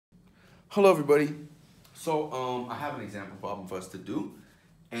Hello everybody. So I have an example problem for us to do,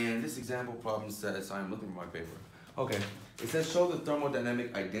 and this example problem says, I'm looking for my paper. Okay, it says show the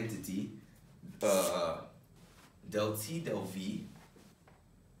thermodynamic identity del T del V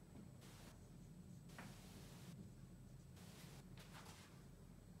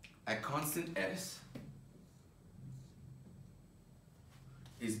at constant S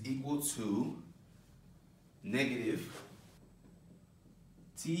is equal to negative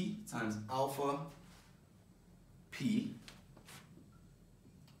T times alpha P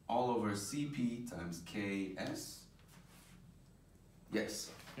all over Cp times Ks.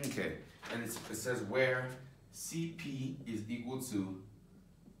 Yes, okay. And it says where Cp is equal to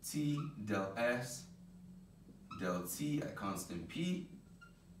T del S del T at constant P,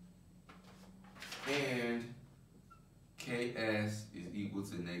 and Ks is equal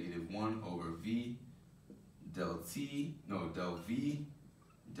to negative 1 over V del V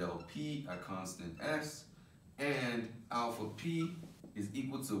del P at constant S, and alpha P is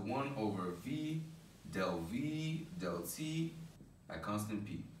equal to 1 over V del T at constant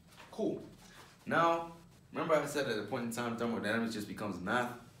P. Cool. Now, remember I said at a point in time thermodynamics just becomes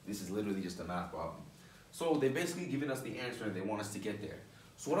math? This is literally just a math problem. So they're basically giving us the answer and they want us to get there.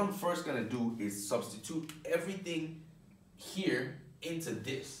 So what I'm first going to do is substitute everything here into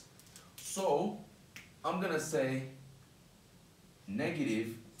this. So I'm going to say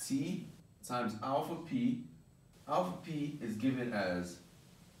negative T times alpha P. Alpha P is given as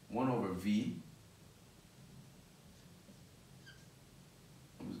 1 over V.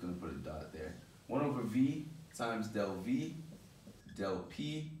 I'm just going to put a dot there. 1 over V times del V del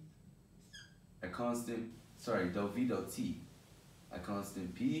P at constant, del V del T at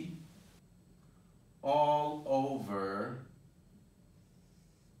constant P all over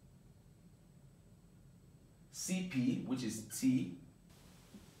Cp, which is T,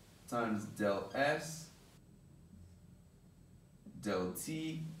 times del S del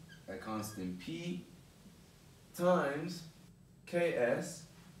T at constant P times Ks,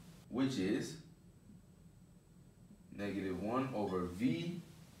 which is negative 1 over V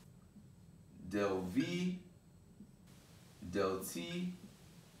del V del T,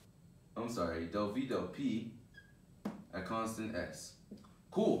 del V del P at constant S.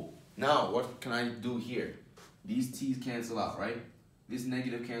 Cool. Now, what can I do here? These T's cancel out, right? This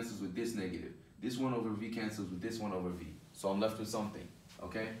negative cancels with this negative. This 1 over V cancels with this 1 over V. So I'm left with something,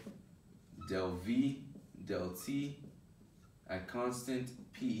 okay? Del V del T at constant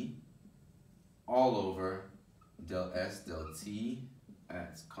P all over del S del T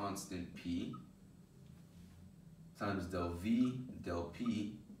at constant P times del V del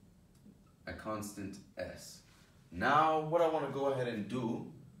P at constant S. Now, what I want to go ahead and do,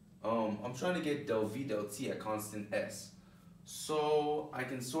 I'm trying to get del V del T at constant S. So I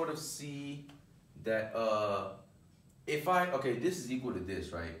can sort of see that this is equal to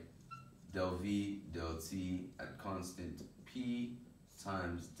this, right? Del V del T at constant P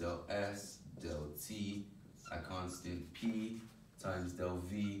times del S del T at constant P times del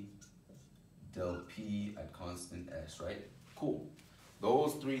V del P at constant S, right? Cool.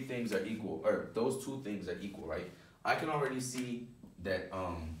 Those three things are equal, or those two things are equal, right? I can already see that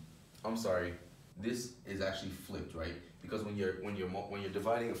this is actually flipped, right? Because when you're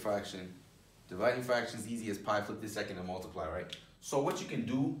dividing a fraction, dividing fractions easy as pi, flip this second and multiply, right? So what you can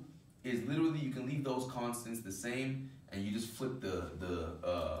do is literally you can leave those constants the same and you just flip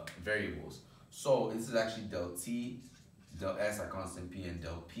the variables. So this is actually del T del S at constant P and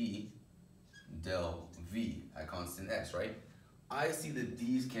del P del V at constant S, right? I see that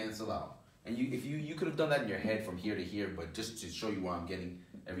these cancel out. And you could have done that in your head from here to here, but just to show you where I'm getting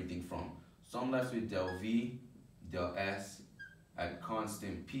everything from. So I'm left with del V del S at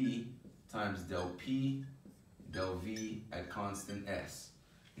constant P times del P del V at constant S.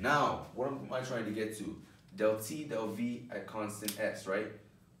 Now, what am I trying to get to? Del T del V at constant S, right?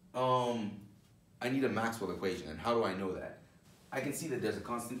 I need a Maxwell equation, and how do I know that? I can see that there's a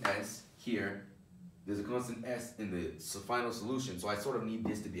constant S here. There's a constant S in the final solution, so I sort of need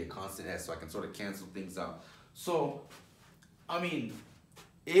this to be a constant S so I can sort of cancel things out. So, I mean,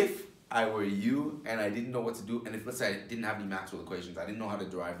 if I were you and I didn't know what to do, and if let's say I didn't have any Maxwell equations, I didn't know how to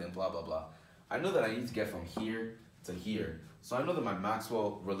derive them, blah, blah, blah, I know that I need to get from here to here. So I know that my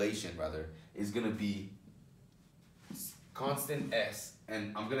Maxwell relation, rather, is going to be constant S,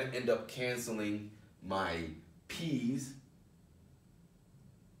 and I'm going to end up canceling my P's.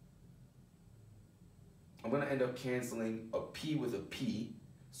 I'm going to end up canceling a P with a P.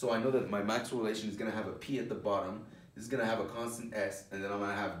 So I know that my Maxwell relation is going to have a P at the bottom. This is going to have a constant S, and then I'm going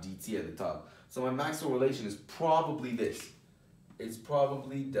to have dt at the top. So my Maxwell relation is probably this. it's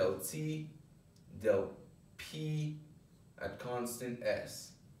probably del T, del P at constant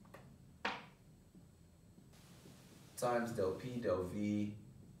S times del P, del V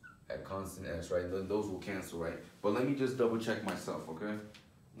at constant S, right? Those will cancel, right? But let me just double check myself, okay?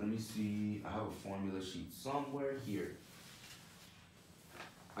 Let me see, I have a formula sheet somewhere here.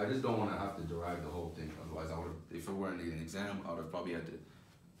 I just don't want to have to derive the whole thing. Otherwise, I would have, if it weren't an exam, I would have probably had to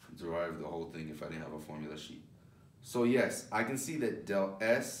derive the whole thing if I didn't have a formula sheet. So yes, I can see that del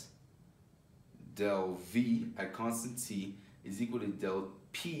S, del V at constant T is equal to del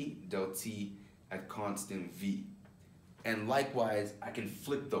P, del T at constant V. And likewise, I can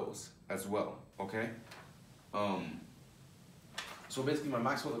flip those as well, okay? So basically my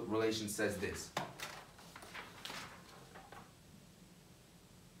Maxwell relation says this.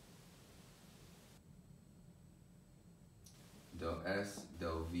 Del S,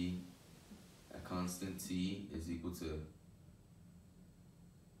 del V at constant T is equal to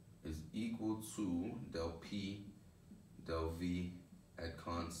del P, del V at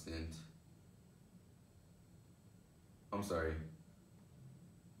constant, I'm sorry,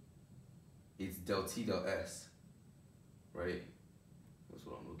 it's del T, del S, right? That's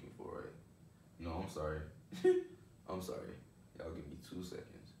what I'm looking for, right? No, I'm sorry. I'm sorry. Y'all give me 2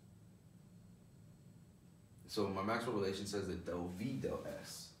 seconds. So my Maxwell relation says that del V, del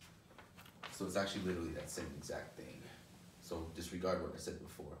S. So it's actually literally that same exact thing. So disregard what I said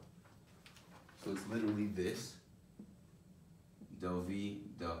before. So it's literally this. Del V,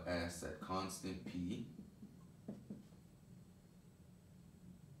 del S at constant P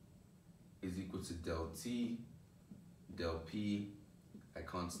is equal to del T, del P at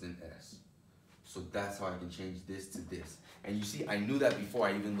constant S. So that's how I can change this to this. And you see, I knew that before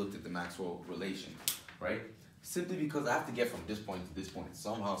I even looked at the Maxwell relation, right? Simply because I have to get from this point to this point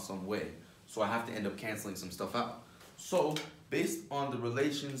somehow, some way. So I have to end up canceling some stuff out. So based on the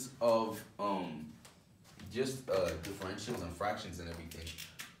relations of just differentials and fractions and everything,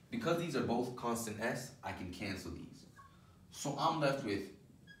 because these are both constant S, I can cancel these. So I'm left with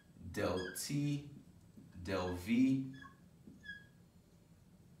del T, del V.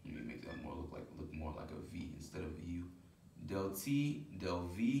 Let me make that look more like a V instead of a U. Del T, del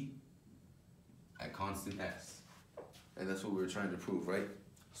V at constant S. And that's what we were trying to prove, right?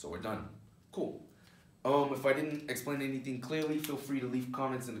 So we're done. Cool. If I didn't explain anything clearly, feel free to leave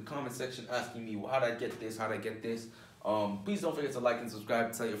comments in the comment section asking me, well, how did I get this? How did I get this? Please don't forget to like and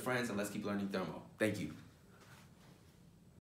subscribe, tell your friends, and let's keep learning Thermo. Thank you.